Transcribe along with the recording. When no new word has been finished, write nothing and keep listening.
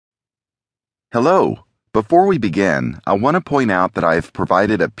Hello. Before we begin, I want to point out that I've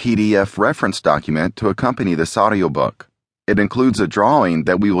provided a PDF reference document to accompany this audiobook. It includes a drawing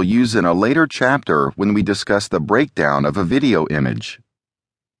that we will use in a later chapter when we discuss the breakdown of a video image.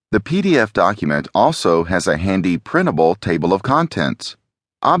 The PDF document also has a handy printable table of contents.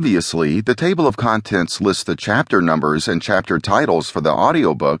 Obviously, the table of contents lists the chapter numbers and chapter titles for the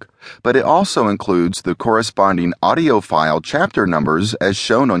audiobook, but it also includes the corresponding audio file chapter numbers as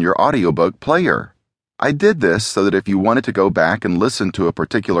shown on your audiobook player. I did this so that if you wanted to go back and listen to a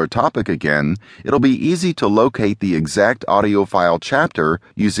particular topic again, it'll be easy to locate the exact audio file chapter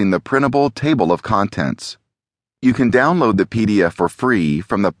using the printable table of contents. You can download the PDF for free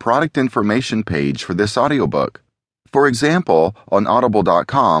from the product information page for this audiobook. For example, on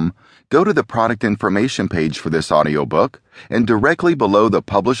Audible.com, go to the product information page for this audiobook, and directly below the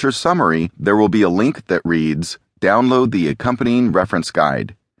publisher summary, there will be a link that reads, "Download the accompanying reference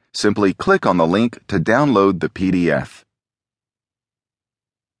guide." Simply click on the link to download the PDF.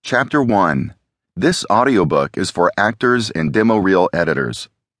 Chapter 1. This audiobook is for actors and demo reel editors.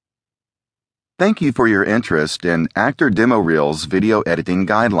 Thank you for your interest in Actor Demo Reel's video editing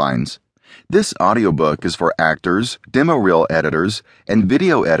guidelines. This audiobook is for actors, demo reel editors, and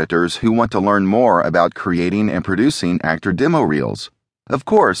video editors who want to learn more about creating and producing actor demo reels. Of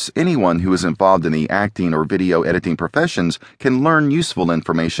course, anyone who is involved in the acting or video editing professions can learn useful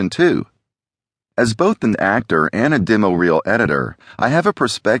information too. As both an actor and a demo reel editor, I have a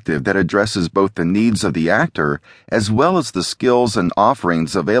perspective that addresses both the needs of the actor as well as the skills and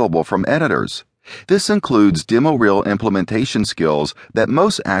offerings available from editors. This includes demo reel implementation skills that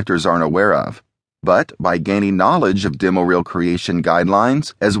most actors aren't aware of. But by gaining knowledge of demo reel creation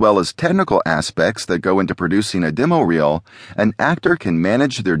guidelines, as well as technical aspects that go into producing a demo reel, an actor can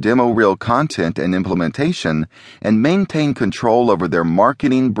manage their demo reel content and implementation and maintain control over their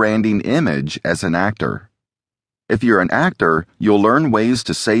marketing branding image as an actor. If you're an actor, you'll learn ways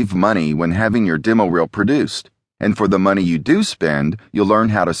to save money when having your demo reel produced. And for the money you do spend, you'll learn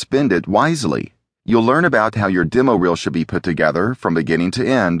how to spend it wisely. You'll learn about how your demo reel should be put together from beginning to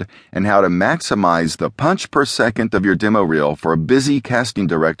end and how to maximize the punch per second of your demo reel for busy casting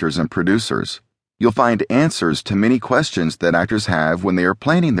directors and producers. You'll find answers to many questions that actors have when they are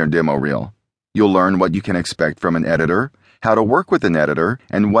planning their demo reel. You'll learn what you can expect from an editor, how to work with an editor,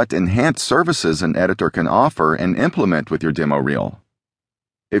 and what enhanced services an editor can offer and implement with your demo reel.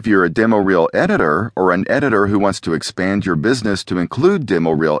 If you're a demo reel editor or an editor who wants to expand your business to include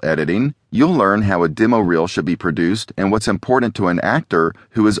demo reel editing, you'll learn how a demo reel should be produced and what's important to an actor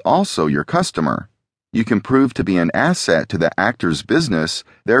who is also your customer. You can prove to be an asset to the actor's business,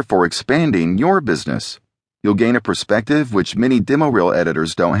 therefore expanding your business. You'll gain a perspective which many demo reel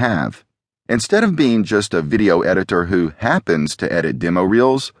editors don't have. Instead of being just a video editor who happens to edit demo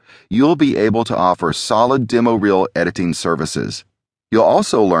reels, you'll be able to offer solid demo reel editing services. You'll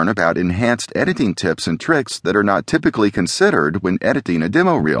also learn about enhanced editing tips and tricks that are not typically considered when editing a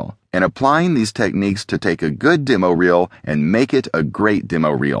demo reel, and applying these techniques to take a good demo reel and make it a great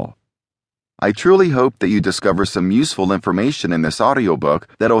demo reel. I truly hope that you discover some useful information in this audiobook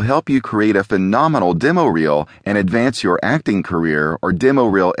that'll help you create a phenomenal demo reel and advance your acting career or demo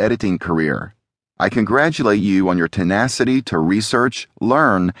reel editing career. I congratulate you on your tenacity to research,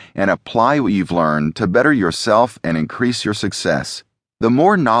 learn, and apply what you've learned to better yourself and increase your success. The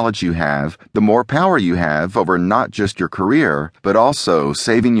more knowledge you have, the more power you have over not just your career, but also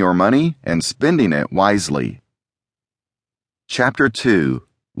saving your money and spending it wisely. Chapter 2.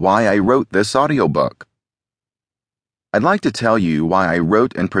 Why I wrote this audiobook. I'd like to tell you why I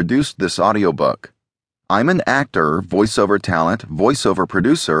wrote and produced this audiobook. I'm an actor, voiceover talent, voiceover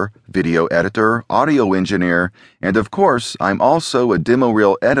producer, video editor, audio engineer, and of course, I'm also a demo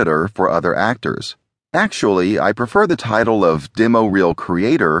reel editor for other actors. Actually, I prefer the title of demo reel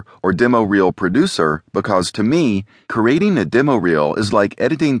creator or demo reel producer because to me, creating a demo reel is like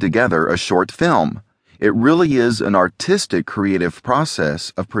editing together a short film. It really is an artistic creative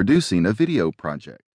process of producing a video project.